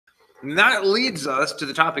And that leads us to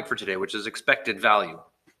the topic for today, which is expected value.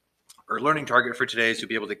 Our learning target for today is to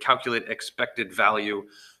be able to calculate expected value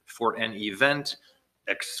for an event.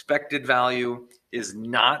 Expected value is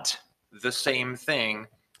not the same thing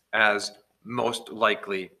as most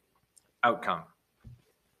likely outcome.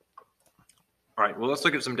 All right, well, let's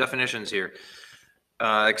look at some definitions here.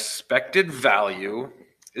 Expected value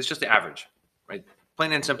is just the average, right?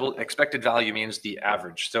 Plain and simple, expected value means the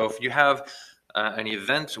average. So if you have an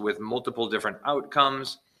event with multiple different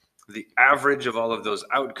outcomes, the average of all of those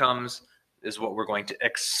outcomes is what we're going to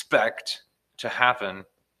expect to happen.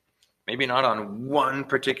 Maybe not on one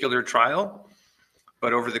particular trial,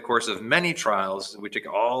 but over the course of many trials, we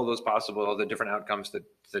take all those possible, all the different outcomes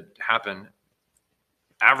that happen,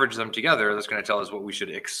 average them together. That's going to tell us what we should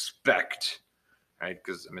expect, right?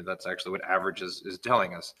 Because I mean, that's actually what average is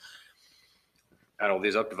telling us. Add all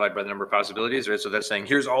these up, divide by the number of possibilities, right? So that's saying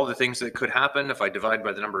here's all the things that could happen if I divide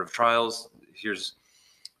by the number of trials. Here's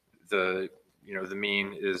the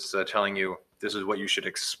mean is telling you this is what you should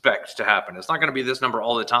expect to happen. It's not going to be this number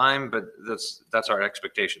all the time, but that's our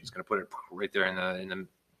expectation. It's going to put it right there in the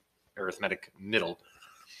arithmetic middle.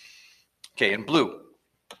 Okay, in blue.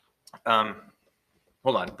 Hold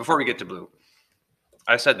on, before we get to blue,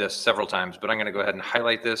 I said this several times, but I'm going to go ahead and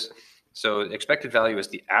highlight this. So expected value is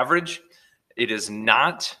the average. It is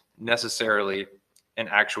not necessarily an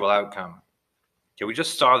actual outcome. Okay, we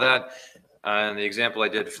just saw that in the example I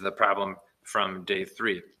did for the problem from day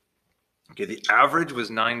 3. Okay, the average was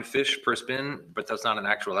 9 fish per spin, but that's not an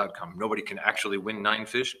actual outcome. Nobody can actually win 9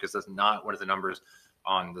 fish because that's not one of the numbers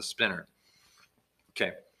on the spinner.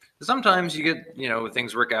 Okay, sometimes you get,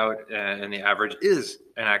 things work out and the average is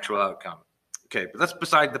an actual outcome. Okay, but that's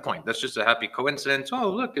beside the point. That's just a happy coincidence. Oh,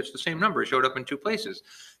 look, it's the same number. It showed up in 2 places.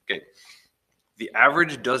 Okay, the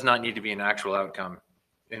average does not need to be an actual outcome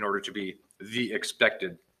in order to be the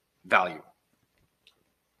expected value.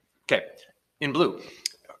 Okay, in blue,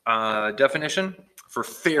 definition for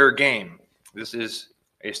fair game. This is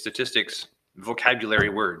a statistics vocabulary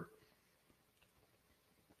word.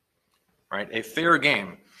 Right, a fair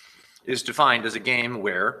game is defined as a game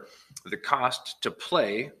where the cost to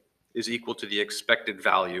play is equal to the expected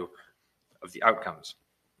value of the outcomes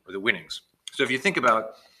or the winnings. So if you think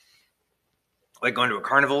about like going to a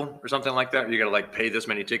carnival or something like that, you got to like pay this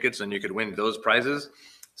many tickets and you could win those prizes.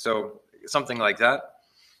 So something like that.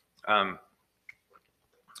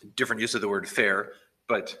 Different use of the word fair,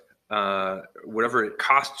 but whatever it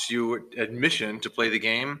costs you admission to play the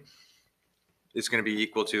game is going to be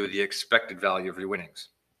equal to the expected value of your winnings.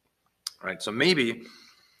 Right? So maybe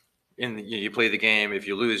you play the game, if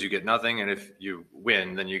you lose, you get nothing, and if you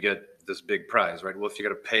win, then you get this big prize, right? Well, if you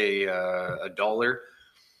got to pay $1,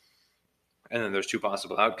 and then there's 2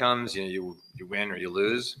 possible outcomes, you win or you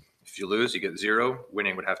lose. If you lose, you get 0.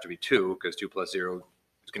 Winning would have to be 2 because 2 plus 0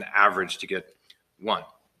 is going to average to get 1,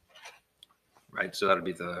 right? So that would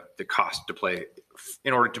be the cost to play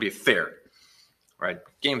in order to be fair, right?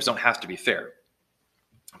 Games don't have to be fair,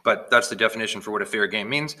 but that's the definition for what a fair game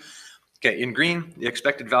means. Okay, in green, the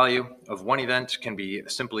expected value of one event can be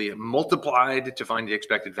simply multiplied to find the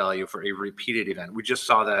expected value for a repeated event. We just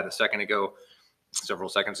saw that several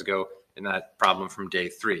seconds ago, in that problem from day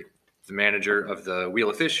 3. The manager of the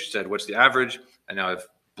Wheel of Fish said, what's the average? And now if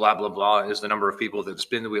blah, blah, blah is the number of people that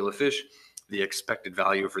spin the Wheel of Fish, the expected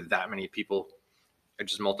value for that many people, I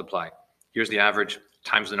just multiply. Here's the average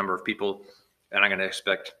times the number of people, and I'm going to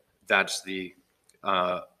expect that's the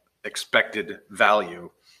expected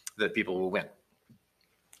value that people will win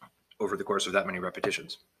over the course of that many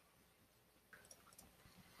repetitions.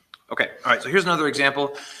 Okay, all right, so here's another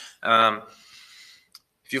example.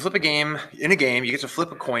 If you flip a game, in a game, you get to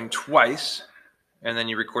flip a coin twice, and then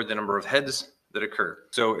you record the number of heads that occur.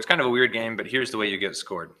 So it's kind of a weird game, but here's the way you get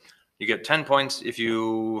scored. You get 10 points if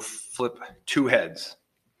you flip 2 heads.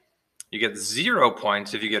 You get 0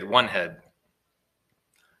 points if you get 1 head.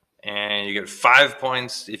 And you get 5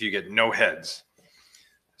 points if you get no heads.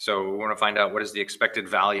 So we want to find out what is the expected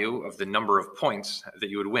value of the number of points that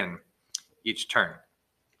you would win each turn.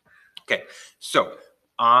 Okay, so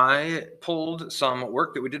I pulled some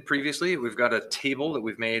work that we did previously. We've got a table that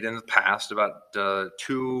we've made in the past about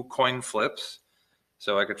 2 coin flips.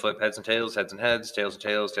 So I could flip heads and tails, heads and heads, tails and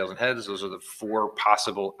tails, tails and heads. Those are the 4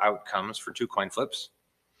 possible outcomes for 2 coin flips.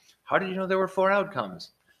 How did you know there were 4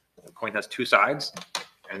 outcomes? The coin has 2 sides,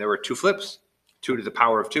 and there were 2 flips. 2 to the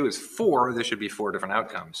power of 2 is 4. There should be 4 different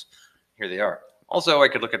outcomes. Here they are. Also, I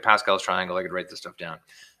could look at Pascal's triangle. I could write this stuff down.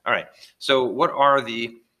 All right, so what are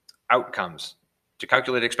the outcomes? To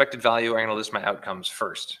calculate expected value, I'm going to list my outcomes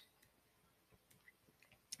first.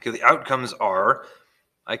 Okay, the outcomes are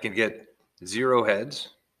I can get 0 heads,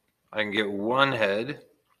 I can get one head,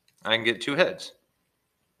 I can get two heads.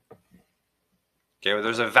 Okay, well,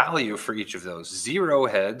 there's a value for each of those. 0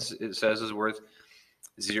 heads, it says, is worth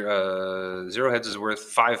 0 heads is worth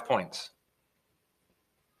 5 points.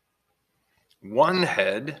 1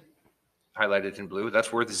 head, highlighted in blue,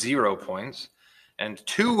 that's worth 0 points. And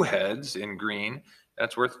 2 heads in green,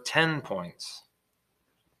 that's worth 10 points.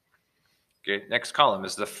 Okay, next column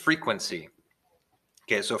is the frequency.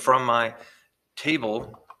 Okay, so from my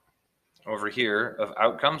table over here of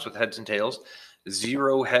outcomes with heads and tails,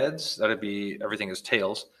 0 heads, that'd be everything is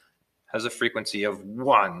tails, has a frequency of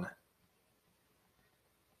 1.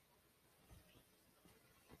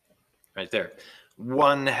 Right there.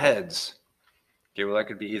 1 heads. Okay, well, that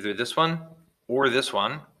could be either this one or this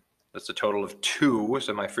one. That's a total of 2,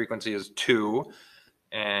 so my frequency is 2.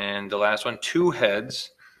 And the last one, 2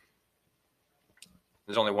 heads.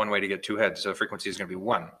 There's only one way to get 2 heads, so frequency is going to be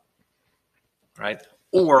 1. Right?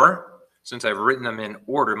 Or, since I've written them in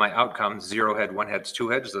order, my outcomes, 0 head, 1 heads, 2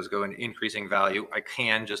 heads, those go in increasing value. I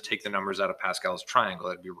can just take the numbers out of Pascal's triangle.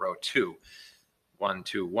 That'd be row 2. 1,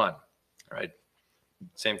 2, 1. Right?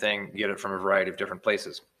 Same thing, get it from a variety of different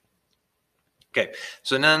places. Okay,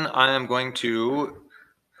 so then I am going to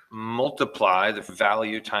multiply the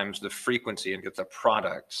value times the frequency and get the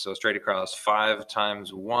product. So straight across, 5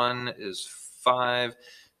 times 1 is 5,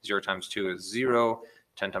 0 times 2 is 0,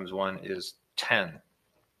 10 times 1 is 10.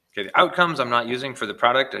 Okay, the outcomes I'm not using for the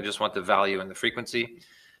product. I just want the value and the frequency.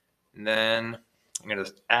 And then I'm going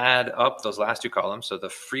to add up those last 2 columns. So the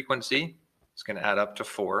frequency is going to add up to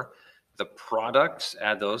 4. The products,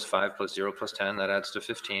 add those, 5 plus 0 plus 10, that adds to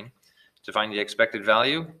 15. To find the expected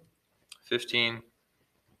value, 15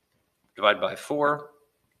 divided by 4,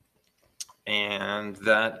 and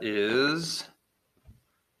that is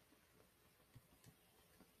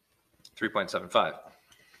 3.75.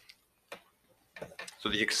 So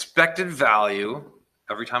the expected value,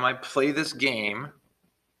 every time I play this game,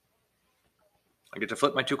 I get to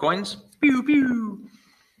flip my 2 coins. Pew, pew.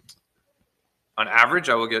 On average,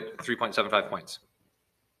 I will get 3.75 points.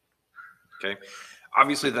 Okay.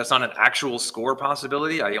 Obviously, that's not an actual score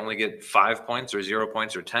possibility. I only get 5 points or 0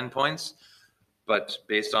 points or 10 points. But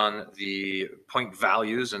based on the point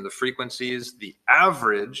values and the frequencies, the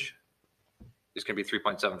average is going to be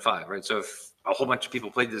 3.75, right? So if a whole bunch of people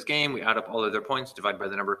played this game, we add up all of their points, divide by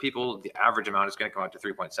the number of people, the average amount is going to come out to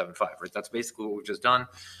 3.75, right? That's basically what we've just done.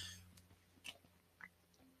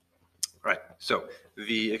 Right, so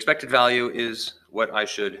the expected value is what I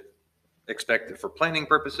should expect for planning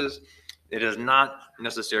purposes. It is not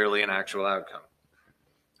necessarily an actual outcome.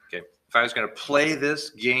 Okay, if I was going to play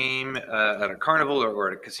this game at a carnival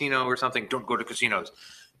or at a casino or something, don't go to casinos.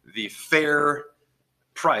 The fair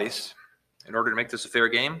price, in order to make this a fair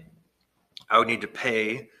game, I would need to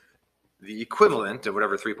pay the equivalent of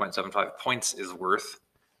whatever 3.75 points is worth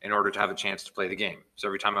in order to have a chance to play the game. So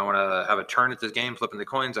every time I want to have a turn at this game, flipping the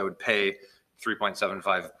coins, I would pay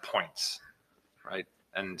 3.75 points, right?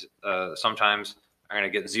 And sometimes I'm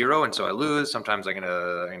going to get 0, and so I lose. Sometimes I'm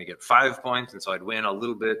going to get 5 points, and so I'd win a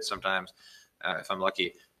little bit. Sometimes, if I'm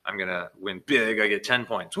lucky, I'm going to win big. I get 10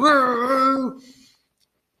 points. Woo!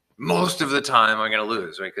 Most of the time, I'm going to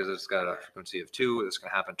lose, right? Because it's got a frequency of 2. It's going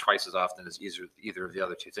to happen twice as often as either of the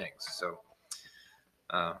other 2 things. So,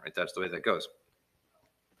 right, that's the way that goes.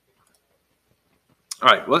 All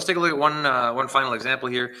right, well, let's take a look at one final example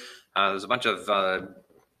here. There's a bunch of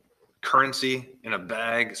currency in a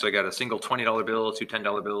bag. So I got a single $20 bill, 2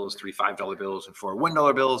 $10 bills, 3 $5 bills, and 4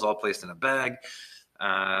 $1 bills, all placed in a bag.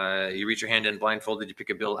 You reach your hand in blindfolded, you pick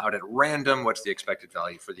a bill out at random. What's the expected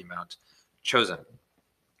value for the amount chosen?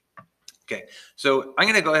 Okay, so I'm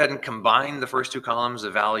going to go ahead and combine the first 2 columns, the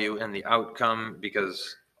value and the outcome,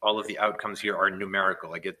 because all of the outcomes here are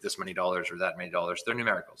numerical. I get this many dollars or that many dollars. They're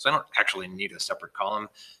numerical. So I don't actually need a separate column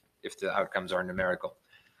if the outcomes are numerical.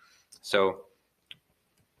 So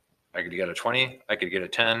I could get a 20, I could get a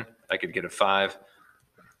 10, I could get a 5,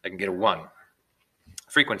 I can get a 1.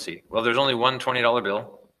 Frequency. Well, there's only one $20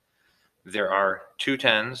 bill. There are 2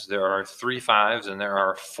 10s, there are 3 5s, and there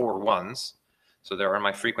are 4 1s. So there are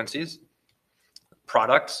my frequencies.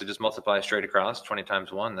 Products, so just multiply straight across. 20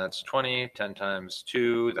 times 1, that's 20. 10 times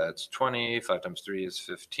 2, that's 20. 5 times 3 is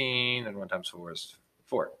 15. And 1 times 4 is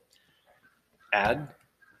 4. Add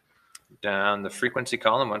down the frequency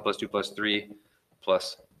column. 1 plus 2 plus 3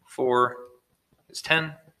 plus 4 is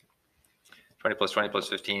 10. 20 plus 20 plus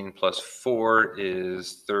 15 plus 4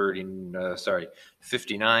 is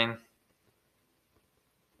 59.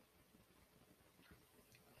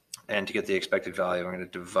 And to get the expected value, I'm going to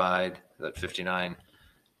divide that 59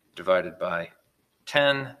 divided by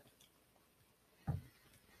 10.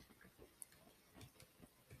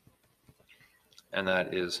 and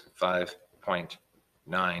that is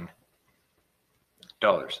 $5.9.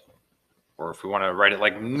 Or if we want to write it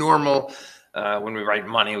like normal, when we write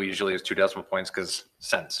money, we usually use 2 decimal points because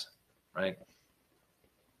cents, right?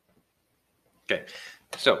 Okay,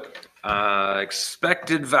 so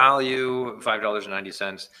expected value,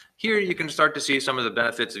 $5.90. Here you can start to see some of the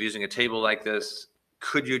benefits of using a table like this.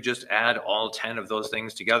 Could you just add all 10 of those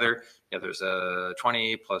things together? Yeah, there's a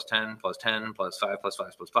 20 plus 10 plus 10 plus 5 plus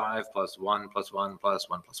 5 plus 5 plus 1 plus 1 plus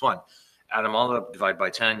 1 plus 1. Add them all up, divide by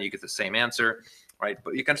 10, you get the same answer, right?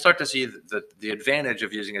 But you can start to see the advantage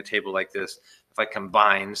of using a table like this. If I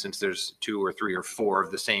combine, since there's 2 or 3 or 4 of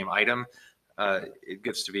the same item, it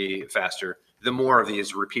gets to be faster. The more of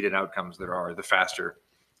these repeated outcomes there are, the faster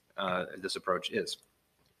this approach is.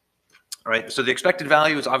 All right, so the expected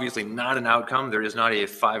value is obviously not an outcome. There is not a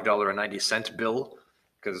 $5.90 bill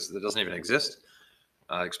because that doesn't even exist.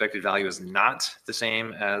 Expected value is not the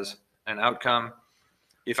same as an outcome.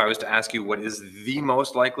 If I was to ask you what is the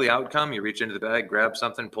most likely outcome, you reach into the bag, grab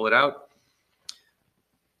something, pull it out.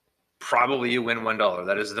 Probably you win $1.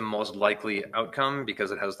 That is the most likely outcome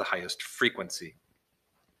because it has the highest frequency.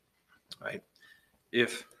 Right?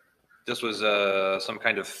 If this was some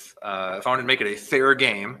kind of, if I wanted to make it a fair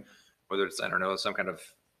game, whether it's, I don't know, some kind of,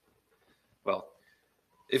 well,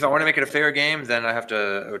 if I want to make it a fair game, then I have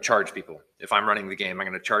to charge people. If I'm running the game, I'm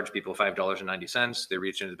going to charge people $5.90. They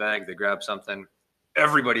reach into the bag, they grab something.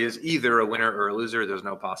 Everybody is either a winner or a loser. There's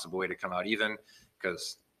no possible way to come out even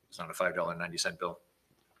because it's not a $5.90 bill.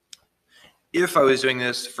 If I was doing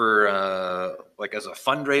this for like as a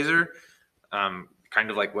fundraiser, kind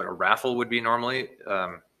of like what a raffle would be normally,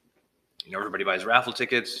 you know, everybody buys raffle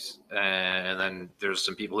tickets and then there's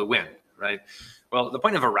some people who win, right? Well, the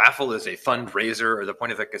point of a raffle is a fundraiser, or the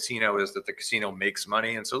point of a casino is that the casino makes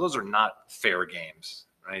money. And so those are not fair games,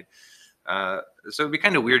 right? So it'd be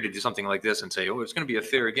kind of weird to do something like this and say, oh, it's going to be a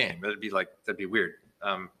fair game. That'd be weird.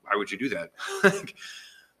 Why would you do that?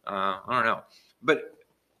 I don't know, but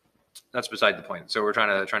that's beside the point. So we're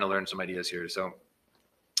trying to learn some ideas here. So